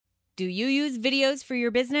Do you use videos for your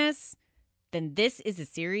business? Then this is a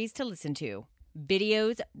series to listen to.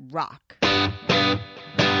 Videos rock.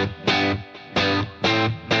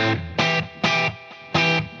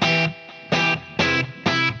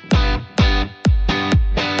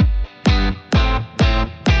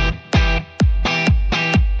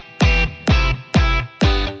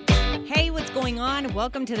 Hey, what's going on?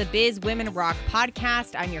 Welcome to the Biz Women Rock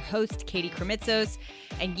podcast. I'm your host, Katie Kremitzos,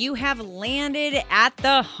 and you have landed at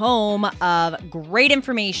the home of great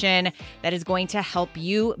information that is going to help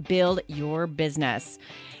you build your business.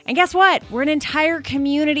 And guess what? We're an entire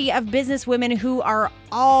community of business women who are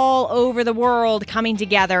all over the world coming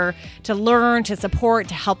together to learn, to support,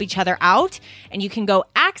 to help each other out. And you can go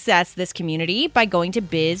access this community by going to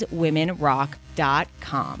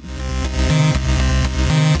bizwomenrock.com.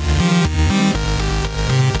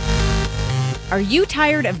 Are you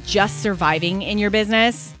tired of just surviving in your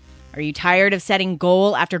business? Are you tired of setting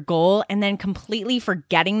goal after goal and then completely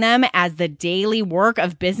forgetting them as the daily work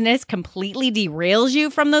of business completely derails you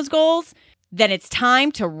from those goals? Then it's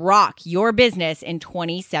time to rock your business in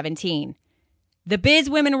 2017. The Biz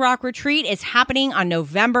Women Rock Retreat is happening on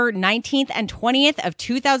November 19th and 20th of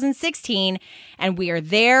 2016, and we are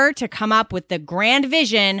there to come up with the grand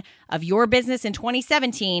vision of your business in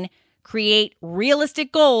 2017, create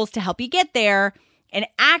realistic goals to help you get there, an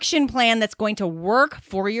action plan that's going to work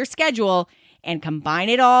for your schedule, and combine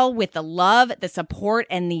it all with the love, the support,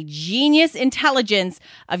 and the genius intelligence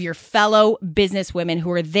of your fellow business women who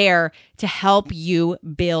are there to help you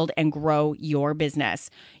build and grow your business.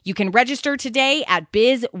 You can register today at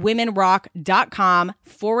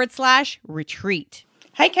bizwomenrock.com/retreat.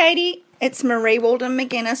 Hey, Katie. It's Marie Walden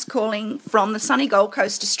McGuinness calling from the sunny Gold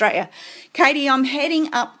Coast, Australia. Katie, I'm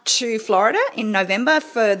heading up to Florida in November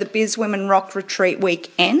for the Biz Women Rock Retreat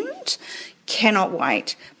weekend. Cannot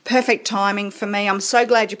wait. Perfect timing for me. I'm so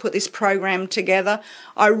glad you put this program together.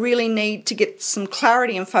 I really need to get some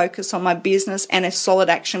clarity and focus on my business and a solid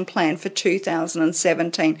action plan for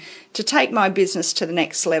 2017 to take my business to the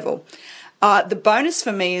next level. The bonus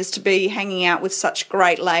for me is to be hanging out with such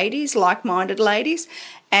great ladies, like-minded ladies.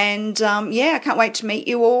 And I can't wait to meet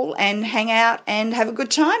you all and hang out and have a good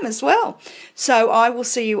time as well. So I will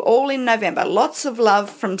see you all in November. Lots of love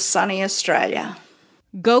from sunny Australia.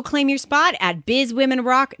 Go claim your spot at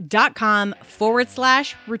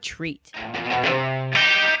bizwomenrock.com/retreat.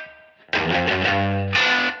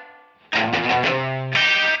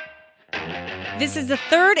 This is the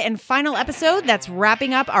third and final episode that's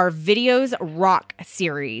wrapping up our Videos Rock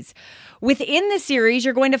series. Within the series,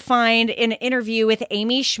 you're going to find an interview with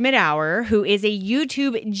Amy Schmidauer, who is a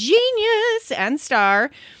YouTube genius and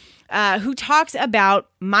star, who talks about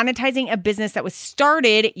monetizing a business that was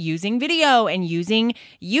started using video and using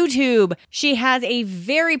YouTube. She has a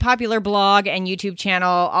very popular blog and YouTube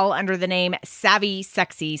channel all under the name Savvy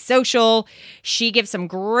Sexy Social. She gives some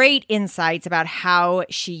great insights about how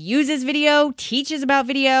she uses video, teaches about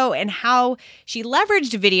video, and how she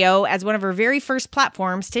leveraged video as one of her very first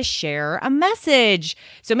platforms to share a message.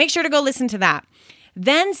 So make sure to go listen to that.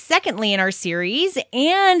 Then secondly in our series,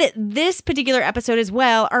 and this particular episode as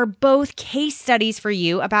well, are both case studies for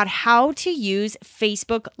you about how to use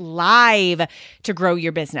Facebook Live to grow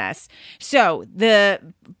your business. So the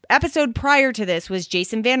episode prior to this was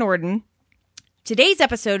Jason Van Orden. Today's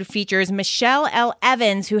episode features Michelle L.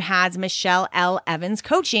 Evans, who has Michelle L. Evans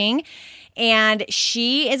Coaching, and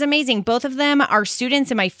she is amazing. Both of them are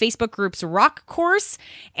students in my Facebook group's Rock course,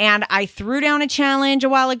 and I threw down a challenge a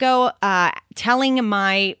while ago telling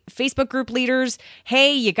my Facebook group leaders,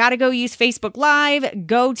 hey, you got to go use Facebook Live.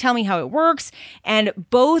 Go tell me how it works. And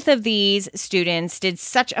both of these students did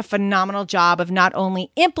such a phenomenal job of not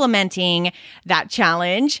only implementing that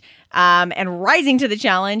challenge, and rising to the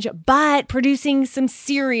challenge, but producing some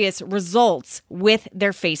serious results with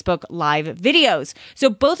their Facebook Live videos. So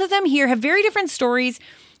both of them here have very different stories,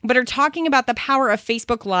 but are talking about the power of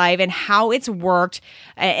Facebook Live and how it's worked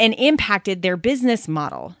and impacted their business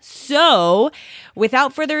model. So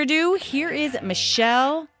without further ado, here is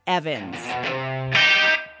Michelle Evans.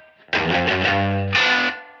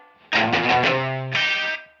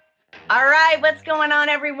 All right, what's going on,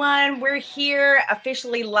 everyone? We're here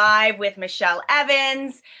officially live with Michelle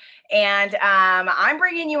Evans, and I'm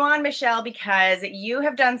bringing you on, Michelle, because you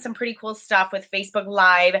have done some pretty cool stuff with Facebook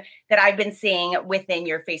Live that I've been seeing within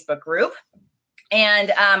your Facebook group.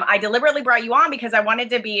 And I deliberately brought you on because I wanted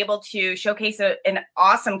to be able to showcase an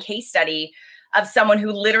awesome case study of someone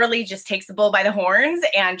who literally just takes the bull by the horns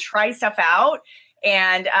and tries stuff out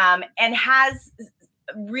and has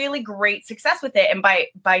really great success with it. And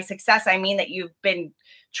by success, I mean that you've been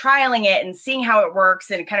trialing it and seeing how it works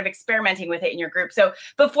and kind of experimenting with it in your group. So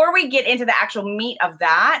before we get into the actual meat of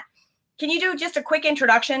that, can you do just a quick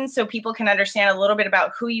introduction so people can understand a little bit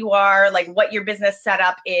about who you are, like what your business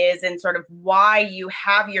setup is, and sort of why you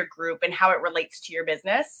have your group and how it relates to your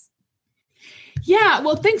business? Yeah,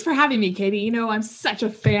 well, thanks for having me, Katie. I'm such a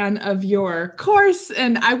fan of your course,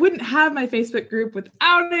 and I wouldn't have my Facebook group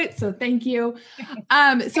without it. So thank you.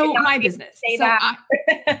 So my business. Say so that.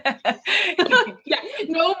 Yeah,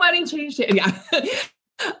 no money changed it. Yeah.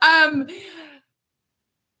 I'm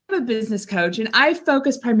a business coach, and I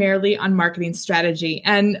focus primarily on marketing strategy.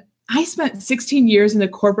 And I spent 16 years in the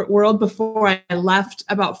corporate world before I left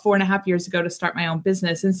about 4.5 years ago to start my own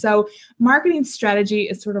business. And so marketing strategy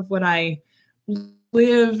is sort of what I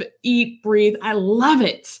live, eat, breathe. I love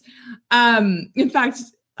it. In fact,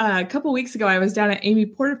 a couple of weeks ago, I was down at Amy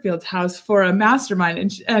Porterfield's house for a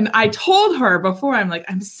mastermind, and I told her before,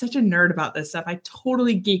 I'm such a nerd about this stuff. I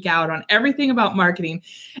totally geek out on everything about marketing.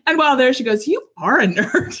 And while there, she goes, "You are a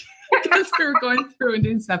nerd," because we were going through and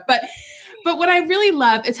doing stuff. But what I really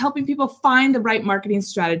love is helping people find the right marketing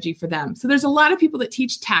strategy for them. So there's a lot of people that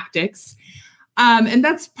teach tactics. And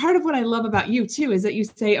that's part of what I love about you too, is that you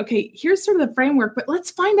say, okay, here's sort of the framework, but let's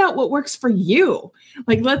find out what works for you.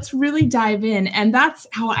 Like, let's really dive in. And that's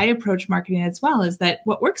how I approach marketing as well, is that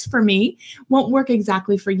what works for me won't work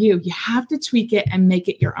exactly for you. You have to tweak it and make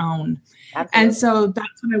it your own. Absolutely. And so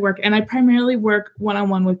that's when I work. And I primarily work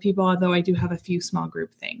one-on-one with people, although I do have a few small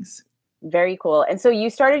group things. Very cool. And so you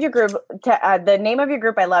started your group, the name of your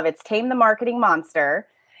group, I love, it's Tame the Marketing Monster.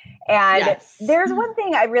 And yes, there's one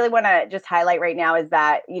thing I really want to just highlight right now is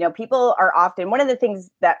that, people are often, one of the things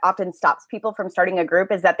that often stops people from starting a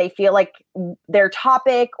group is that they feel like their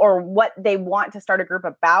topic or what they want to start a group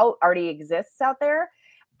about already exists out there.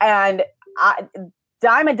 And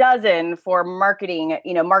dime a dozen for marketing,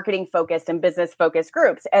 marketing focused and business focused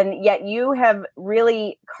groups. And yet you have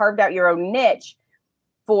really carved out your own niche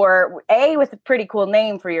for with a pretty cool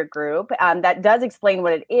name for your group that does explain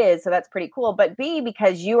what it is. So that's pretty cool. But B,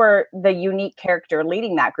 because you are the unique character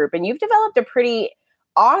leading that group, and you've developed a pretty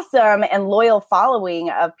awesome and loyal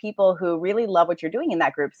following of people who really love what you're doing in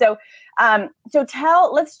that group. So,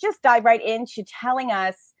 let's just dive right into telling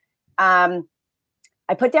us, I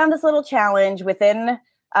put down this little challenge within,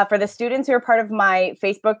 for the students who are part of my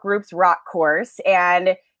Facebook group's Rock course.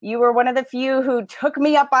 And you were one of the few who took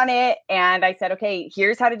me up on it. And I said, okay,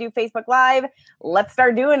 here's how to do Facebook Live. Let's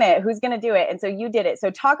start doing it. Who's going to do it? And so you did it. So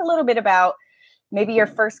talk a little bit about maybe your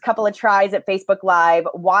first couple of tries at Facebook Live,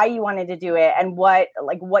 why you wanted to do it, and what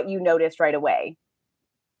you noticed right away.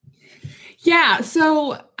 Yeah,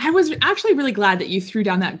 so I was actually really glad that you threw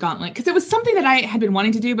down that gauntlet, because it was something that I had been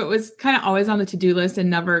wanting to do, but was kind of always on the to-do list and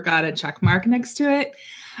never got a check mark next to it.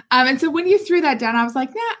 And so when you threw that down, I was like,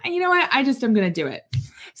 nah, you know what? I just am going to do it.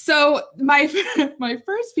 So my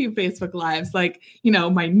first few Facebook Lives,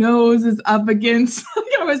 my nose is up against,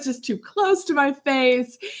 I was just too close to my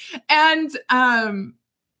face. And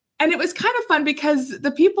it was kind of fun because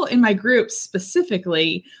the people in my group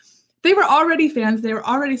specifically, they were already fans. They were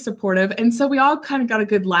already supportive. And so we all kind of got a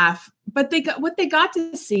good laugh. But what they got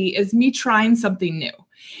to see is me trying something new,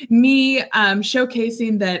 me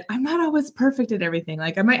showcasing that I'm not always perfect at everything.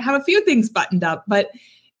 Like, I might have a few things buttoned up, but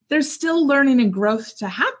there's still learning and growth to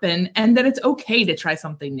happen, and that it's okay to try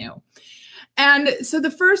something new. And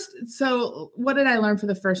so what did I learn for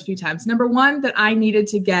the first few times? Number one, that I needed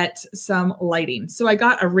to get some lighting. So I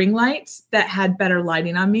got a ring light that had better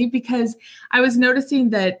lighting on me, because I was noticing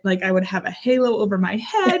that I would have a halo over my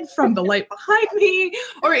head from the light behind me,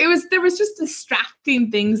 or there was just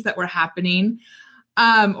distracting things that were happening.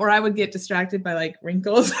 Or I would get distracted by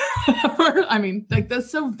wrinkles.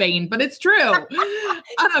 That's so vain, but it's true.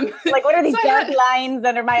 What are these dark lines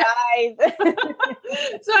under my eyes?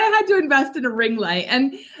 So I had to invest in a ring light,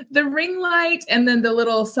 and the ring light and then the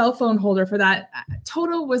little cell phone holder for that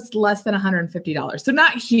total was less than $150. So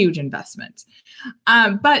not huge investment.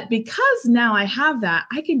 But because now I have that,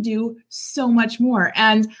 I can do so much more.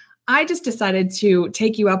 And I just decided to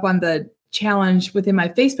take you up on the challenge within my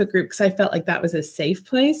Facebook group, because I felt like that was a safe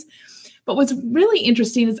place. But what's really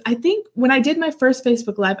interesting is, I think when I did my first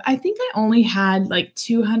Facebook Live, I think I only had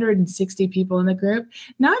 260 people in the group.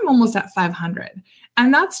 Now I'm almost at 500.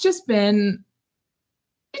 And that's just been,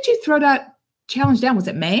 did you throw that challenge down? Was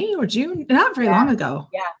it May or June? Not very long ago.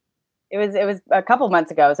 Yeah. It was a couple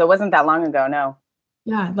months ago. So it wasn't that long ago. No.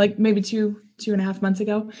 Yeah. Maybe 2.5 months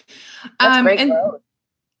ago. That's great growth.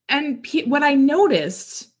 And what I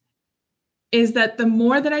noticed is that the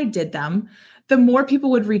more that I did them, the more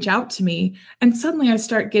people would reach out to me. And suddenly I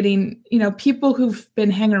start getting, people who've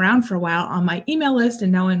been hanging around for a while on my email list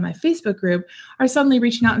and now in my Facebook group are suddenly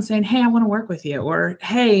reaching out and saying, hey, I want to work with you. Or,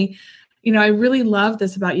 hey, I really love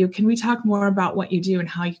this about you. Can we talk more about what you do and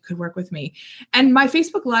how you could work with me? And my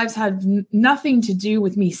Facebook Lives have nothing to do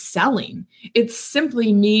with me selling. It's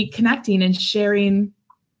simply me connecting and sharing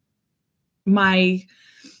my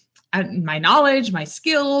knowledge, my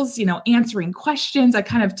skills, answering questions. I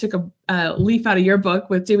kind of took a leaf out of your book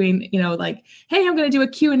with doing, like, hey, I'm going to do a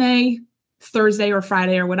Q&A Thursday or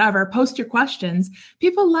Friday or whatever, post your questions.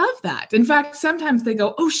 People love that. In fact, sometimes they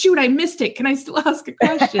go, oh, shoot, I missed it. Can I still ask a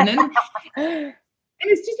question? And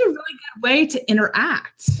it's just a really good way to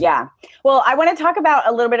interact. Yeah. Well, I want to talk about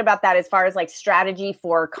a little bit about that as far as like strategy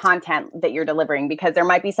for content that you're delivering, because there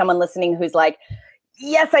might be someone listening who's like,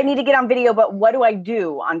 yes, I need to get on video, but what do I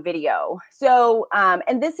do on video? So,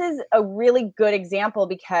 and this is a really good example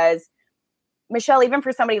because Michelle, even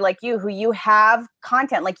for somebody like you, who you have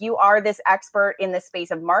content, like you are this expert in the space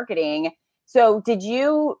of marketing. So did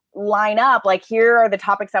you line up, like, here are the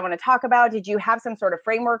topics I want to talk about? Did you have some sort of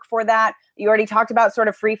framework for that? You already talked about sort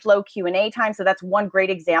of free flow Q&A time. So that's one great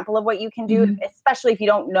example of what you can do, especially if you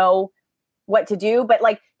don't know what to do. But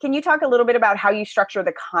like, can you talk a little bit about how you structure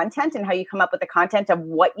the content and how you come up with the content of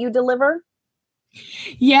what you deliver?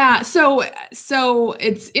 Yeah. So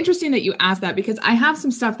it's interesting that you asked that, because I have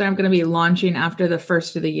some stuff that I'm going to be launching after the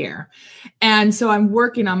first of the year. And so I'm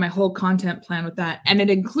working on my whole content plan with that. And it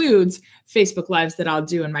includes Facebook Lives that I'll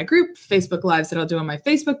do in my group, Facebook Lives that I'll do on my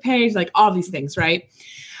Facebook page, like all these things, right?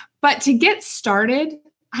 But to get started,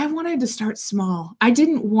 I wanted to start small. I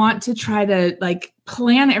didn't want to try to like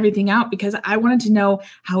plan everything out, because I wanted to know,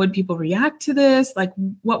 how would people react to this? Like,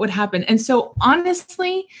 what would happen? And so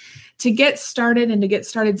honestly, to get started and to get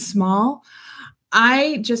started small,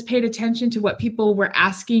 I just paid attention to what people were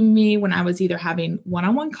asking me when I was either having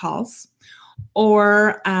one-on-one calls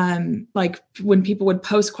or like when people would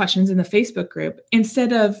post questions in the Facebook group.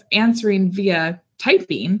 Instead of answering via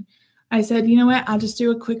typing, I said, you know what, I'll just do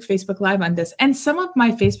a quick Facebook Live on this. And some of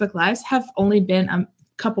my Facebook Lives have only been a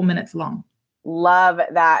couple minutes long. Love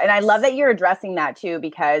that. And I love that you're addressing that too,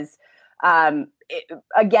 because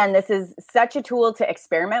again, this is such a tool to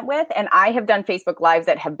experiment with. And I have done Facebook Lives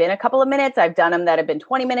that have been a couple of minutes. I've done them that have been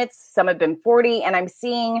 20 minutes. Some have been 40. And I'm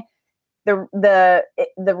seeing the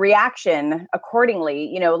reaction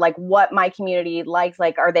accordingly, like what my community likes.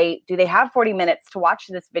 Like, do they have 40 minutes to watch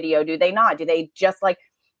this video? Do they not? Do they just like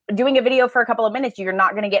doing a video for a couple of minutes? You're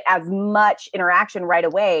not going to get as much interaction right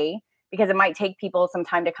away, because it might take people some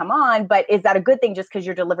time to come on. But is that a good thing just because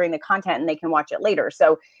you're delivering the content and they can watch it later?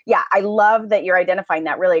 So yeah, I love that you're identifying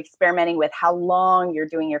that, really experimenting with how long you're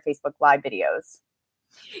doing your Facebook Live videos.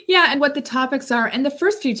 Yeah. And what the topics are. And the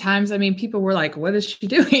first few times, I mean, people were like, what is she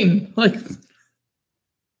doing? Like,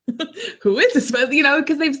 who is this? But,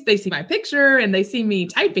 because they see my picture and they see me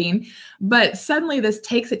typing, but suddenly this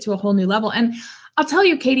takes it to a whole new level. And I'll tell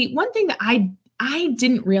you, Katie, one thing that I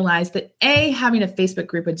didn't realize that A, having a Facebook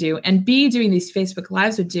group would do, and B, doing these Facebook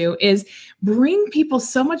Lives would do, is bring people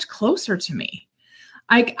so much closer to me.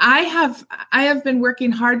 Like, I have been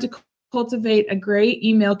working hard to cultivate a great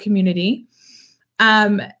email community.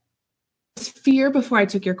 Fear before I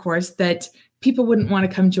took your course that people wouldn't want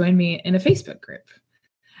to come join me in a Facebook group.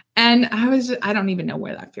 And I don't even know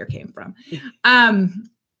where that fear came from.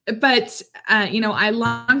 But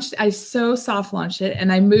I soft launched it,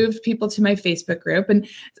 and I moved people to my Facebook group, and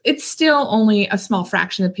it's still only a small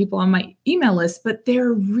fraction of people on my email list, but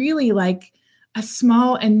they're really like a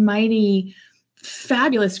small and mighty,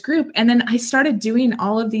 fabulous group. And then I started doing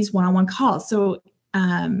all of these one-on-one calls. So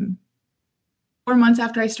 4 months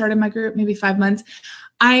after I started my group, maybe 5 months,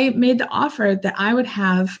 I made the offer that I would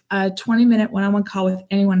have a 20-minute one-on-one call with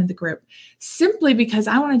anyone in the group, simply because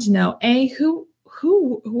I wanted to know, A, who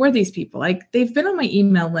are these people? Like, they've been on my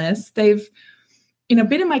email list, they've,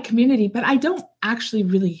 been in my community, but I don't actually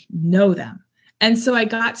really know them. And so I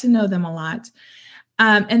got to know them a lot.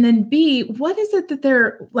 And then B, what is it that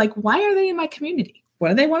they're like? Why are they in my community? What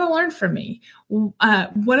do they want to learn from me?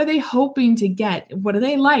 What are they hoping to get? What do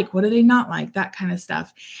they like? What do they not like? That kind of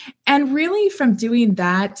stuff. And really, from doing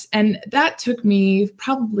that, and that took me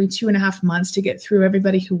probably 2.5 months to get through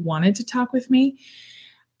everybody who wanted to talk with me.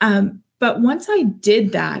 But once I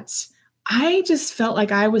did that, I just felt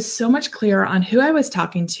like I was so much clearer on who I was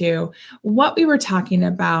talking to, what we were talking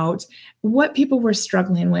about, what people were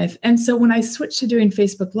struggling with. And so when I switched to doing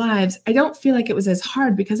Facebook Lives, I don't feel like it was as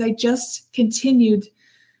hard, because I just continued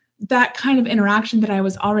that kind of interaction that I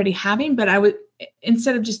was already having. But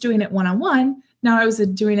instead of just doing it one-on-one, now I was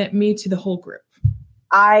doing it me to the whole group.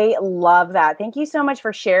 I love that. Thank you so much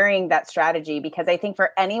for sharing that strategy, because I think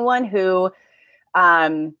for anyone who,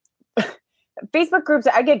 Facebook groups,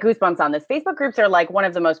 I get goosebumps on this. Facebook groups are like one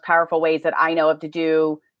of the most powerful ways that I know of to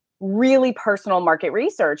do really personal market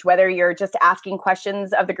research, whether you're just asking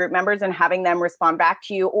questions of the group members and having them respond back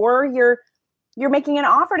to you, or you're making an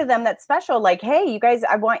offer to them that's special. Like, hey, you guys,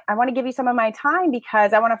 I want to give you some of my time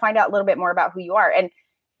because I want to find out a little bit more about who you are. And,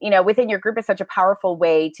 within your group is such a powerful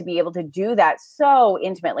way to be able to do that so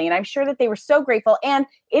intimately. And I'm sure that they were so grateful. And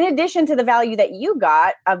in addition to the value that you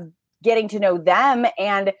got of getting to know them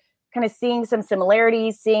and kind of seeing some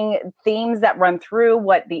similarities, seeing themes that run through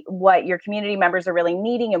what your community members are really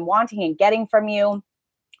needing and wanting and getting from you,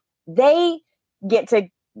 they get to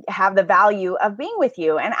have the value of being with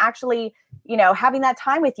you and actually, having that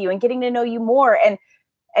time with you and getting to know you more.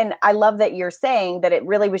 And I love that you're saying that it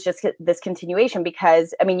really was just this continuation,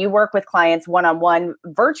 because you work with clients one-on-one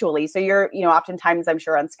virtually. So you're, oftentimes I'm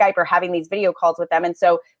sure on Skype or having these video calls with them. And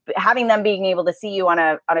so having them being able to see you on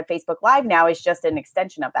a Facebook Live now is just an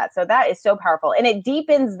extension of that. So that is so powerful. And it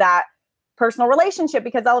deepens that personal relationship,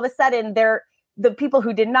 because all of a sudden the people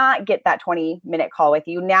who did not get that 20-minute call with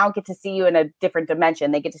you now get to see you in a different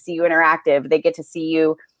dimension. They get to see you interactive. They get to see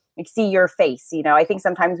you, see your face. I think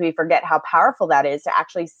sometimes we forget how powerful that is to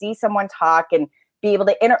actually see someone talk and be able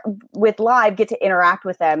to with live, get to interact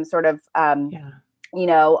with them sort of,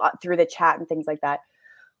 through the chat and things like that.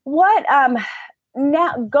 What,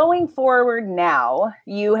 now going forward now,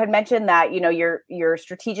 you had mentioned that, you're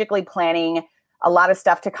strategically planning a lot of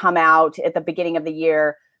stuff to come out at the beginning of the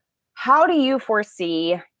year. How do you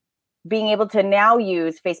foresee being able to now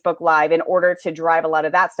use Facebook Live in order to drive a lot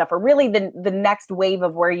of that stuff, or really the next wave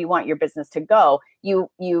of where you want your business to go?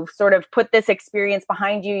 You've sort of put this experience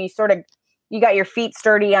behind you. You got your feet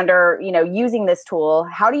sturdy under, using this tool.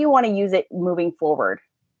 How do you want to use it moving forward?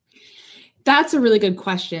 That's a really good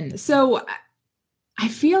question. So I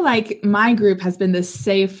feel like my group has been this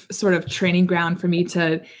safe sort of training ground for me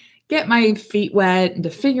to get my feet wet and to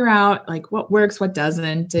figure out like what works, what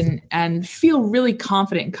doesn't, and feel really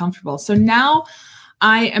confident and comfortable. So now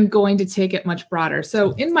I am going to take it much broader.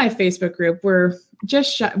 So in my Facebook group, we're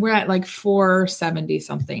at like 470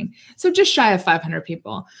 something. So just shy of 500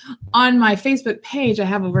 people. On my Facebook page, I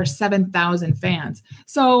have over 7,000 fans.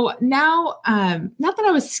 So now, not that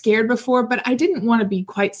I was scared before, but I didn't want to be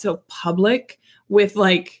quite so public with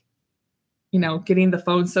like, getting the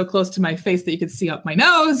phone so close to my face that you could see up my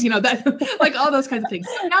nose, that like all those kinds of things.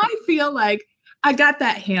 So now I feel like I got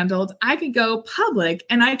that handled. I could go public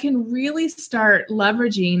and I can really start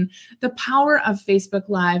leveraging the power of Facebook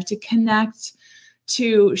Live to connect,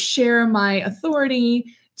 to share my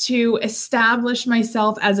authority, to establish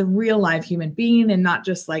myself as a real live human being and not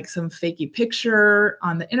just like some fakey picture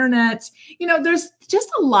on the internet. There's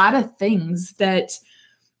just a lot of things that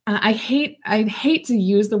I hate to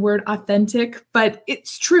use the word authentic, but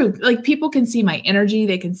it's true. Like people can see my energy.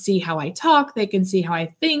 They can see how I talk. They can see how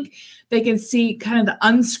I think. They can see kind of the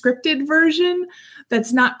unscripted version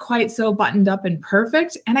that's not quite so buttoned up and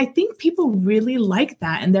perfect. And I think people really like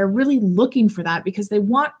that. And they're really looking for that because they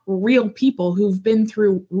want real people who've been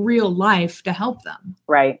through real life to help them.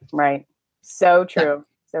 Right. So true.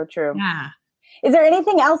 So true. Yeah. Is there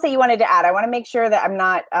anything else that you wanted to add? I want to make sure that I'm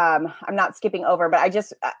not skipping over, but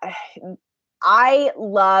I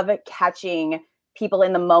love catching people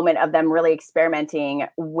in the moment of them really experimenting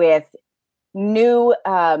with new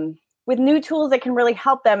tools that can really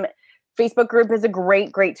help them. Facebook group is a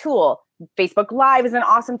great tool. Facebook Live is an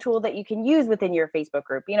awesome tool that you can use within your Facebook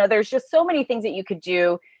group. There's just so many things that you could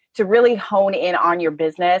do to really hone in on your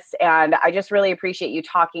business. And I just really appreciate you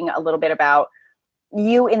talking a little bit about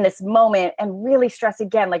you in this moment and really stress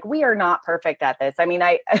again, like we are not perfect at this.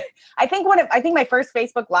 I think my first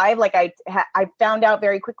Facebook Live, like I found out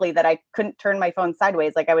very quickly that I couldn't turn my phone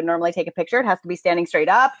sideways. Like I would normally take a picture. It has to be standing straight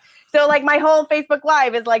up. So like my whole Facebook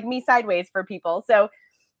Live is like me sideways for people. So,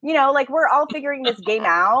 like we're all figuring this game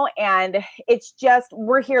out and it's just,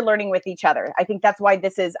 we're here learning with each other. I think that's why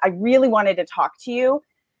I really wanted to talk to you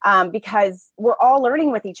because we're all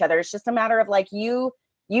learning with each other. It's just a matter of like you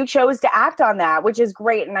chose to act on that, which is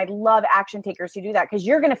great. And I love action takers who do that because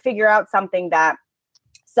you're going to figure out something that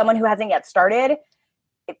someone who hasn't yet started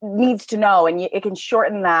needs to know. And it can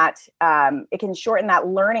shorten that. It can shorten that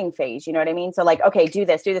learning phase. You know what I mean? So like, okay, do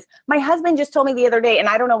this. My husband just told me the other day, and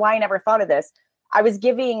I don't know why I never thought of this. I was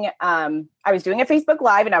doing a Facebook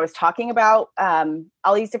Live and I was talking about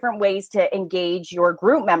all these different ways to engage your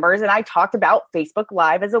group members. And I talked about Facebook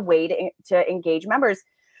Live as a way to engage members.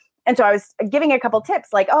 And so I was giving a couple tips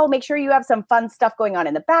like, oh, make sure you have some fun stuff going on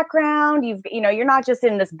in the background. You're not just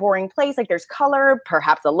in this boring place. Like there's color,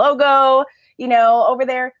 perhaps a logo, over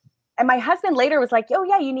there. And my husband later was like, oh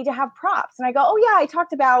yeah, you need to have props. And I go, oh yeah, I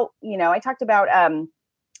talked about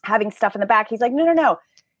having stuff in the back. He's like, no,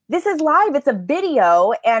 this is live. It's a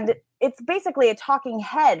video. And it's basically a talking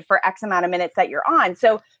head for X amount of minutes that you're on.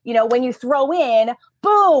 So, when you throw in,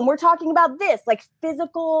 boom, we're talking about this, like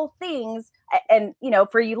physical things. And,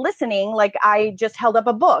 for you listening, like I just held up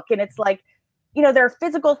a book and it's like, there are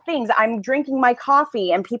physical things. I'm drinking my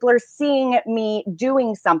coffee and people are seeing me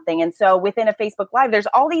doing something. And so within a Facebook Live, there's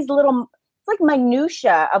all these little, it's like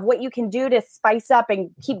minutia of what you can do to spice up and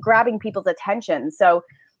keep grabbing people's attention. So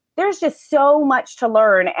there's just so much to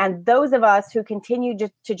learn. And those of us who continue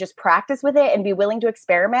to just practice with it and be willing to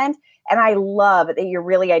experiment. And I love that you're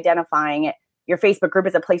really identifying your Facebook group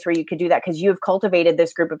as a place where you could do that, because you've cultivated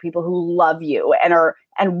this group of people who love you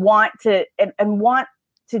and want to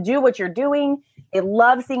do what you're doing. They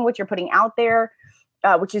love seeing what you're putting out there,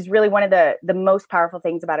 which is really one of the most powerful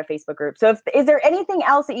things about a Facebook group. So is there anything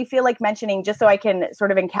else that you feel like mentioning, just so I can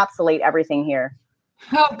sort of encapsulate everything here?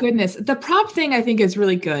 Oh, goodness. The prop thing I think is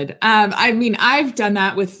really good. I've done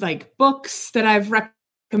that with like books that I've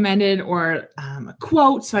recommended or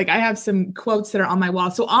quotes. Like I have some quotes that are on my wall.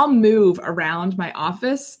 So I'll move around my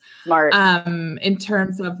office. Smart. In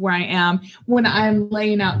terms of where I am. When I'm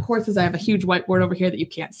laying out courses, I have a huge whiteboard over here that you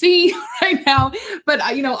can't see right now. But,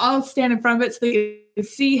 I'll stand in front of it so they can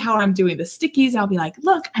see how I'm doing the stickies. I'll be like,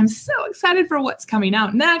 look, I'm so excited for what's coming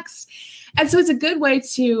out next. And so it's a good way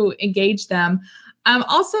to engage them.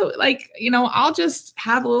 Also, I'll just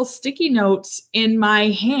have little sticky notes in my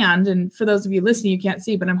hand. And for those of you listening, you can't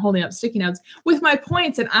see, but I'm holding up sticky notes with my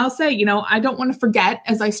points. And I'll say, I don't want to forget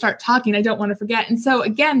as I start talking. I don't want to forget. And so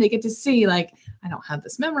again, they get to see like, I don't have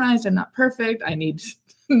this memorized. I'm not perfect. I need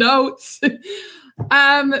notes.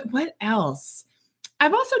 What else?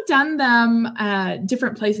 I've also done them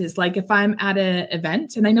different places. Like if I'm at an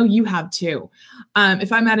event, and I know you have too.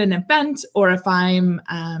 If I'm at an event, or if I'm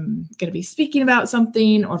going to be speaking about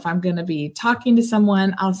something, or if I'm going to be talking to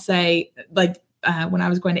someone, I'll say like when I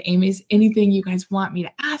was going to Amy's, anything you guys want me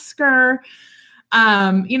to ask her,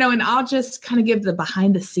 and I'll just kind of give the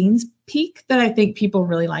behind the scenes peek that I think people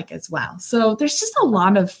really like as well. So there's just a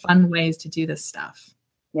lot of fun ways to do this stuff.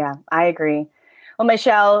 Yeah, I agree. Well,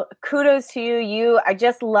 Michelle, kudos to you. I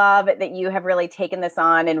just love that you have really taken this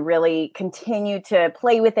on and really continue to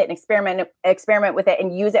play with it and experiment with it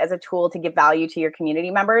and use it as a tool to give value to your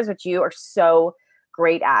community members, which you are so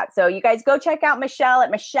great at. So you guys go check out Michelle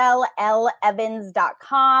at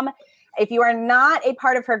michellelevans.com. If you are not a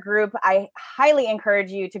part of her group, I highly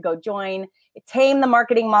encourage you to go join Tame the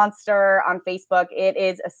Marketing Monster on Facebook. It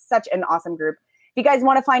is such an awesome group. If you guys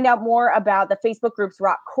want to find out more about the Facebook Groups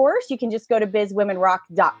Rock course, you can just go to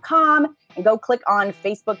bizwomenrock.com and go click on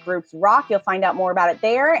Facebook Groups Rock. You'll find out more about it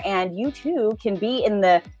there. And you too can be in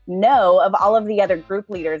the know of all of the other group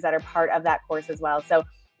leaders that are part of that course as well. So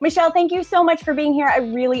Michelle, thank you so much for being here. I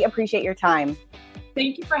really appreciate your time.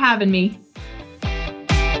 Thank you for having me.